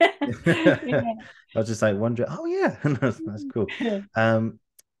 I was just like wondering, oh yeah, that's cool.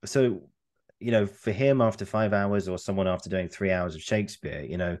 So for him after 5 hours, or someone after doing 3 hours of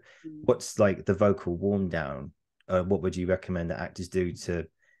Shakespeare, what's like the vocal warm down? What would you recommend that actors do to,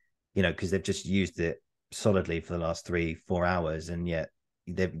 because they've just used it solidly for the last 3-4 hours, and yet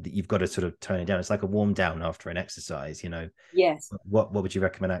you've got to sort of tone it down. It's like a warm down after an exercise. Yes. What would you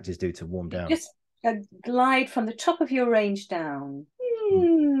recommend actors do to warm down? Just glide from the top of your range down,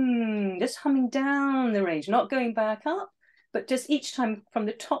 just humming down the range, not going back up, but just each time from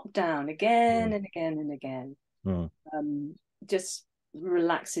the top down, again and again and again. Just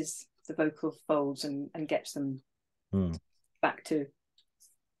relaxes the vocal folds and gets them back to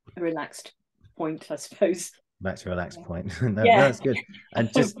a relaxed point, I suppose. Back to a relaxed point. That's good. And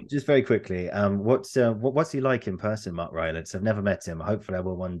just very quickly, what's he like in person, Mark Rylance? I've never met him. Hopefully I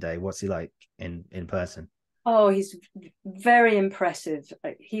will one day. What's he like in person? Oh, he's very impressive.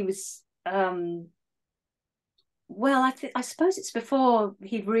 He was well, I suppose it's before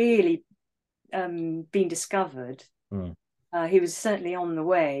he'd really been discovered. He was certainly on the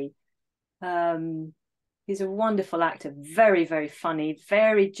way. He's a wonderful actor, very, very funny,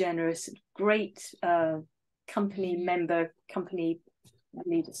 very generous, great company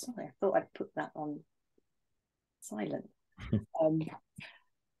leader. Sorry, I thought I'd put that on silent. He's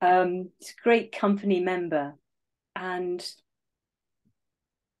a great company member, and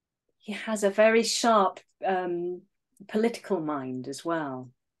he has a very sharp political mind as well.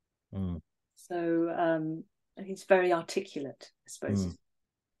 So he's very articulate, I suppose, is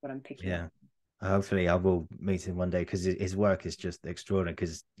what I'm picking up. Hopefully I will meet him one day, because his work is just extraordinary.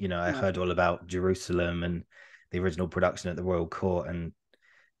 Because I heard all about Jerusalem and the original production at the Royal Court, and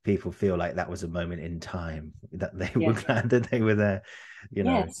people feel like that was a moment in time that they were glad that they were there.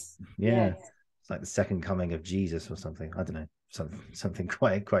 It's like the second coming of Jesus or something. I don't know, something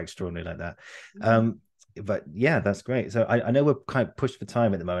quite extraordinary like that. But yeah, that's great. So I know we're kind of pushed for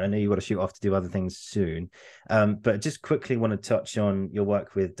time at the moment. I know you've got to shoot off to do other things soon. But just quickly want to touch on your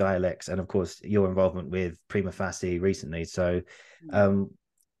work with dialects, and of course your involvement with Prima Facie recently. So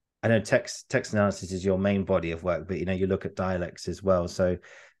I know text analysis is your main body of work, but you look at dialects as well. So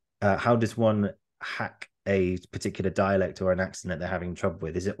how does one hack a particular dialect or an accent that they're having trouble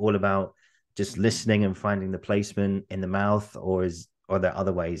with? Is it all about just listening and finding the placement in the mouth, or are there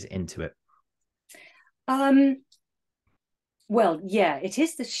other ways into it? Well, yeah, it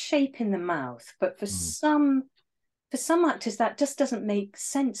is the shape in the mouth, but for some actors that just doesn't make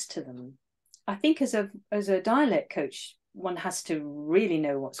sense to them. I think as a dialect coach, one has to really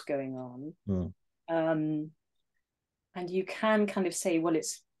know what's going on. And you can kind of say, well,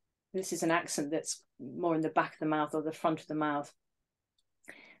 this is an accent that's more in the back of the mouth or the front of the mouth.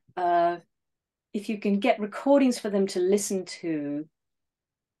 If you can get recordings for them to listen to,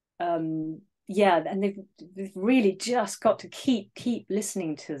 and they've really just got to keep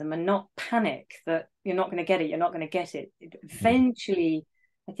listening to them and not panic that you're not going to get it. Eventually,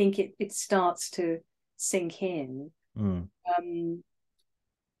 I think it starts to sink in.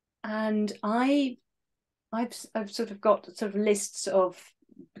 and I've sort of got sort of lists of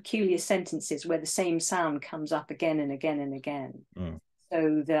peculiar sentences where the same sound comes up again and again and again,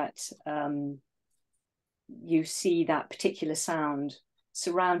 so that you see that particular sound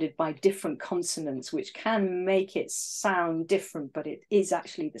surrounded by different consonants, which can make it sound different, but it is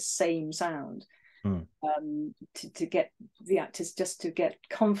actually the same sound. To get the actors just to get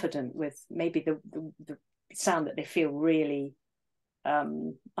confident with maybe the sound that they feel really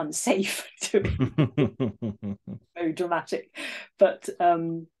unsafe to very dramatic, but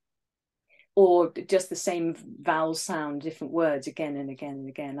or just the same vowel sound, different words again and again and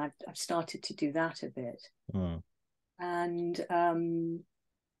again. I've started to do that a bit. And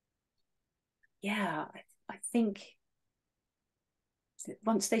yeah, I think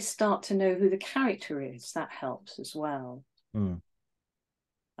once they start to know who the character is, that helps as well.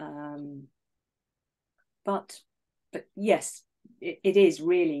 But yes, it is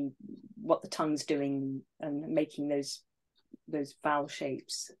really what the tongue's doing and making those vowel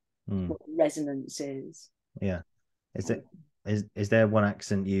shapes, what resonance is. Yeah. Is there one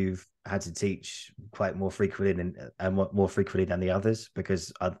accent you've had to teach quite more frequently than the others,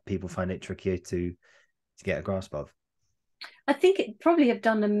 because other people find it trickier to get a grasp of? I think it probably have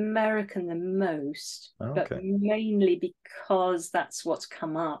done American the most, but mainly because that's what's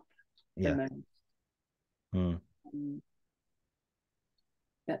come up the most.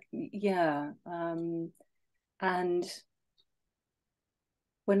 But yeah, and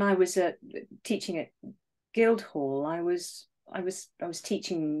when I was teaching at Guildhall, I was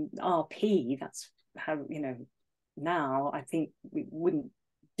teaching RP. That's how, now I think we wouldn't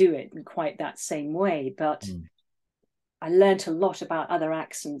do it in quite that same way, but I learned a lot about other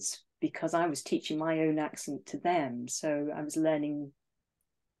accents because I was teaching my own accent to them. So I was learning,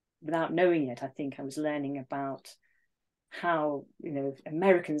 without knowing it, I think I was learning about how,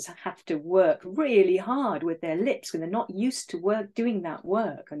 Americans have to work really hard with their lips when they're not used to doing that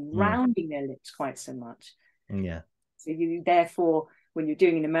work and rounding their lips quite so much. Yeah. So you, therefore, when you're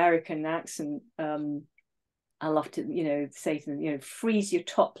doing an American accent, I'll often, say to them, freeze your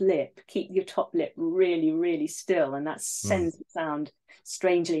top lip, keep your top lip really, really still, and that sends the sound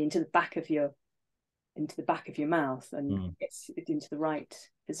strangely into the back of your mouth and gets it into the right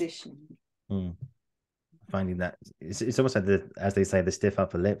position. Finding that it's almost like as they say, the stiff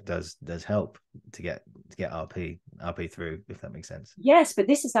upper lip does help to get RP through, if that makes sense. Yes, but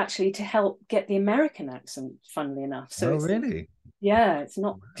this is actually to help get the American accent, funnily enough. So really? Yeah, it's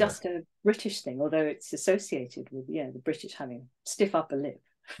not just a British thing, although it's associated with the British having stiff upper lip.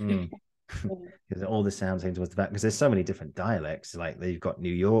 Because all the sounds aim towards the back, because there's so many different dialects. Like you've got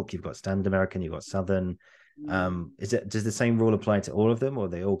New York, you've got Standard American, you've got Southern. Does the same rule apply to all of them, or are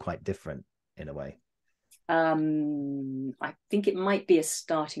they all quite different in a way? I think it might be a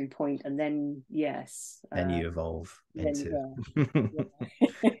starting point, and then yes, then you evolve into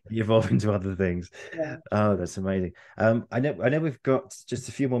you evolve into other things. Oh, that's amazing. I know we've got just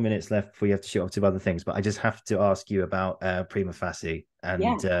a few more minutes left before you have to shoot off to other things, but I just have to ask you about Prima Facie and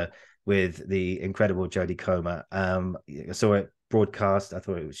with the incredible Jodie Comer. I saw it broadcast. I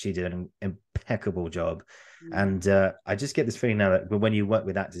thought she did an impeccable job. And I just get this feeling now that when you work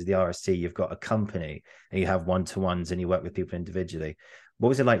with actors, the RSC, you've got a company and you have one-to-ones and you work with people individually. What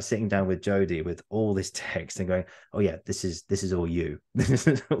was it like sitting down with Jodie with all this text and going, oh yeah, this is all you. This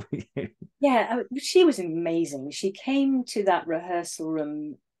is all you. Yeah, she was amazing. She came to that rehearsal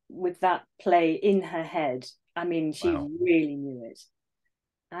room with that play in her head. I mean, she really knew it.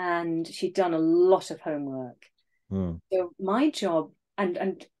 And she'd done a lot of homework. So my job,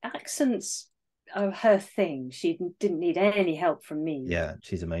 and accents are her thing. She didn't need any help from me. Yeah,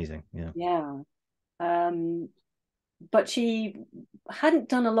 she's amazing. But she hadn't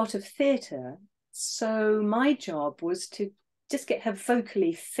done a lot of theatre, so my job was to just get her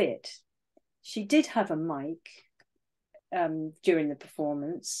vocally fit. She did have a mic during the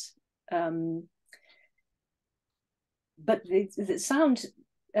performance, but the sound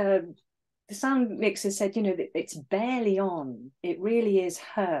mixer said, that it's barely on. It really is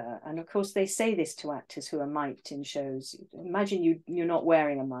her. And of course, they say this to actors who are mic'd in shows. Imagine you're not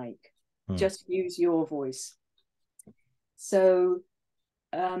wearing a mic. Just use your voice. So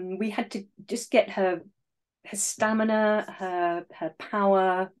we had to just get her stamina, her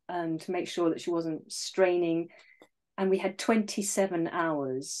power, and to make sure that she wasn't straining. And we had 27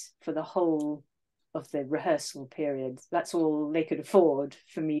 hours for the whole of the rehearsal period. That's all they could afford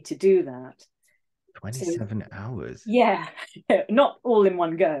for me to do that. 27 hours? Yeah, not all in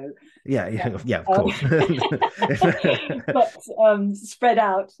one go. Yeah, of course. But spread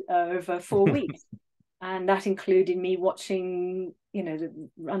out over 4 weeks. And that included me watching, the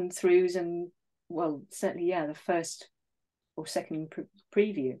run-throughs and, well, certainly, the first or second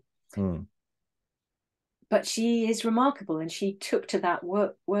preview. But she is remarkable, and she took to that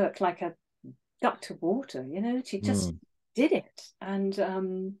work like a duck to water. She just did it, and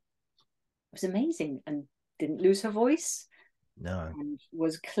it was amazing, and didn't lose her voice. No, and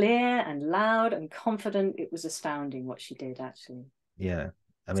was clear and loud and confident. It was astounding what she did, actually. Yeah,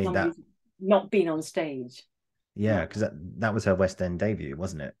 I mean Somebody's not been on stage. Yeah, because that was her West End debut,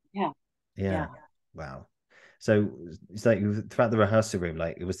 wasn't it? Yeah. Wow. So it's like throughout the rehearsal room,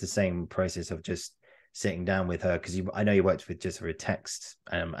 like it was the same process of just sitting down with her, because I know you worked with just for a text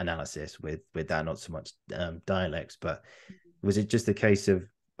analysis with that, not so much dialects, but was it just a case of,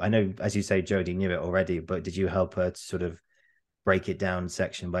 I know, as you say, Jodie knew it already, but did you help her to sort of break it down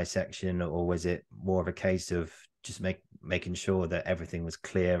section by section, or was it more of a case of just making sure that everything was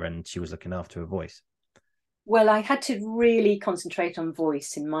clear and she was looking after her voice? Well, I had to really concentrate on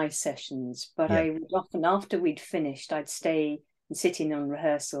voice in my sessions, but I would often, after we'd finished, I'd stay and sit in on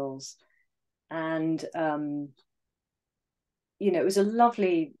rehearsals. And, it was a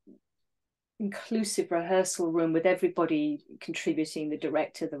lovely, inclusive rehearsal room with everybody contributing, the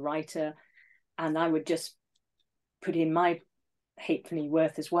director, the writer, and I would just put in my halfpenny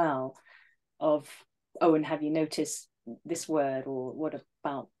worth as well of, oh, and have you noticed this word, or what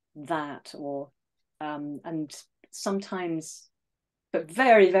about that, or and sometimes, but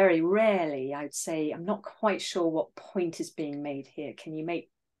very, very rarely, I'd say, I'm not quite sure what point is being made here. Can you make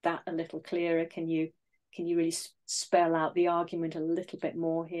that a little clearer? Can you really spell out the argument a little bit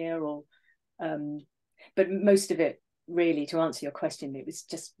more here? Or but most of it, really, to answer your question, it was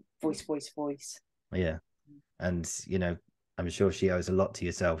just voice. Yeah. And I'm sure she owes a lot to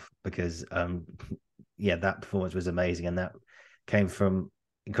yourself, because that performance was amazing, and that came from,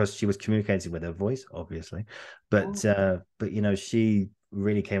 because she was communicating with her voice, obviously, but she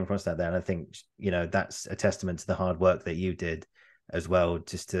really came across that there. And I think that's a testament to the hard work that you did as well,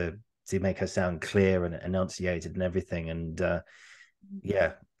 just to make her sound clear and enunciated and everything. And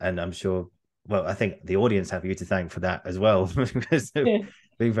and I'm sure, well, I think the audience have you to thank for that as well, because being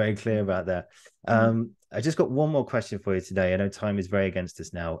very clear about that. I just got one more question for you today. I know time is very against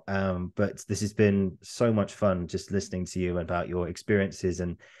us now, but this has been so much fun just listening to you about your experiences.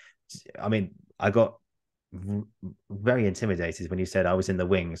 And I mean, I got very intimidated when you said I was in the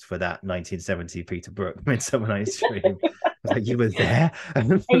wings for that 1970 Peter Brook Midsummer Night's Dream. I was like, you were there?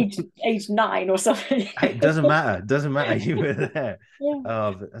 age 9 or something. It doesn't matter, you were there.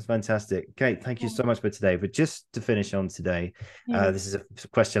 Oh, that's fantastic. Kate, thank you so much for today. But just to finish on today, this is a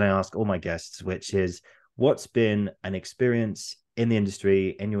question I ask all my guests, which is, what's been an experience in the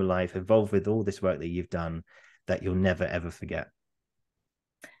industry, in your life, involved with all this work that you've done, that you'll never ever forget?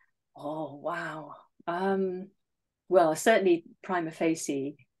 Oh, wow. Well, certainly Prima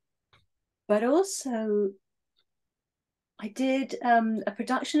Facie, but also I did a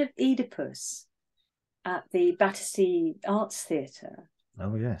production of Oedipus at the Battersea Arts Theatre.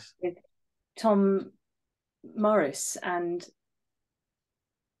 Oh, yes. With Tom Morris, and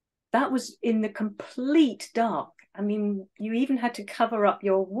that was in the complete dark. I mean, you even had to cover up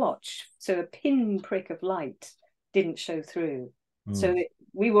your watch so a pinprick of light didn't show through. So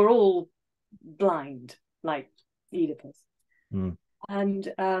we were all blind, like Oedipus. And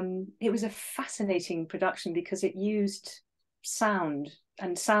it was a fascinating production because it used sound,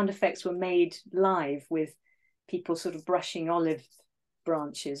 and sound effects were made live with people sort of brushing olive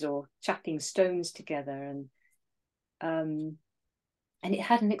branches or chapping stones together, and it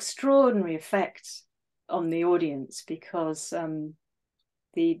had an extraordinary effect on the audience because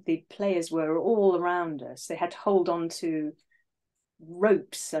the players were all around us. They had to hold on to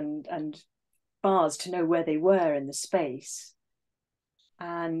ropes and bars to know where they were in the space.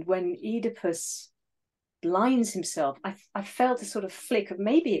 And when Oedipus blinds himself, I felt a sort of flick of,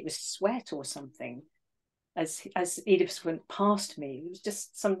 maybe it was sweat or something, as Oedipus went past me. It was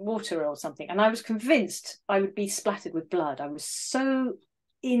just some water or something, and I was convinced I would be splattered with blood. I was so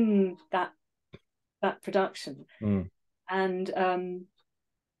in that production, and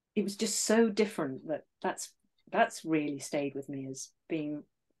it was just so different that's really stayed with me as being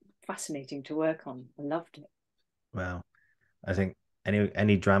fascinating to work on. I loved it. Wow. I think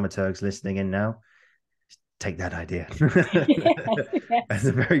any dramaturgs listening in now, take that idea. That's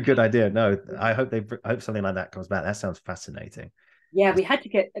a very good idea. No, I hope something like that comes back. That sounds fascinating. Yeah, we had to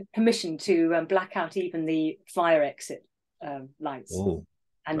get permission to black out even the fire exit lights. Oh,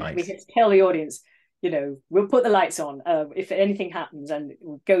 and right. We had to tell the audience, we'll put the lights on if anything happens, and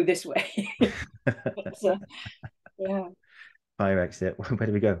we'll go this way. Yeah. fire exit. Where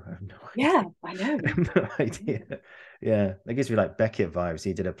do we go? I have no Yeah, idea. I know. I have no idea. Yeah, that gives me like Beckett vibes.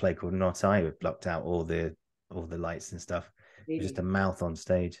 He did a play called Not I, who blocked out all the lights and stuff. It was just Really. a mouth on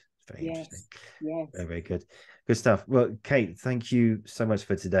stage. It's very interesting. Yes. Yes. Very, very good. Good stuff. Well, Kate, thank you so much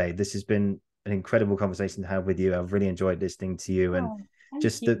for today. This has been an incredible conversation to have with you. I've really enjoyed listening to you, and Oh, thank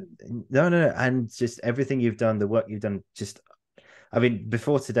just the you. no, and just everything you've done, the work you've done. Just, I mean,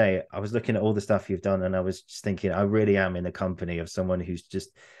 before today, I was looking at all the stuff you've done, and I was just thinking, I really am in the company of someone who's just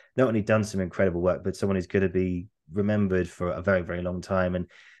not only done some incredible work, but someone who's going to be remembered for a very, very long time. And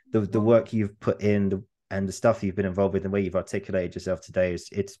the Oh, work you've put in, and the stuff you've been involved with, the way you've articulated yourself today, is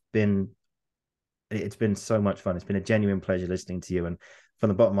it's been so much fun. It's been a genuine pleasure listening to you. And from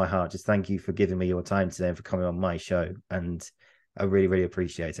the bottom of my heart, just thank you for giving me your time today and for coming on my show. And I really, really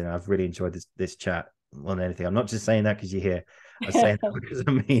appreciate it. And I've really enjoyed this chat more than anything. I'm not just saying that because you're here. I'm saying that because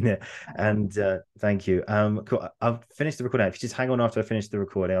I mean it. And thank you. Cool. I'll finish the recording. If you just hang on after I finish the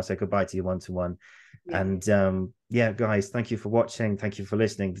recording, I'll say goodbye to you one-to-one. yeah. And yeah, guys, thank you for watching. Thank you for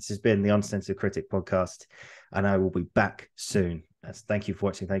listening. This has been the Uncensored Critic podcast, and I will be back soon. Thank you for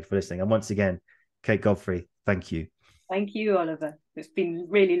watching. Thank you for listening. And once again, Kate Godfrey, thank you. Thank you, Oliver. It's been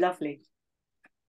really lovely.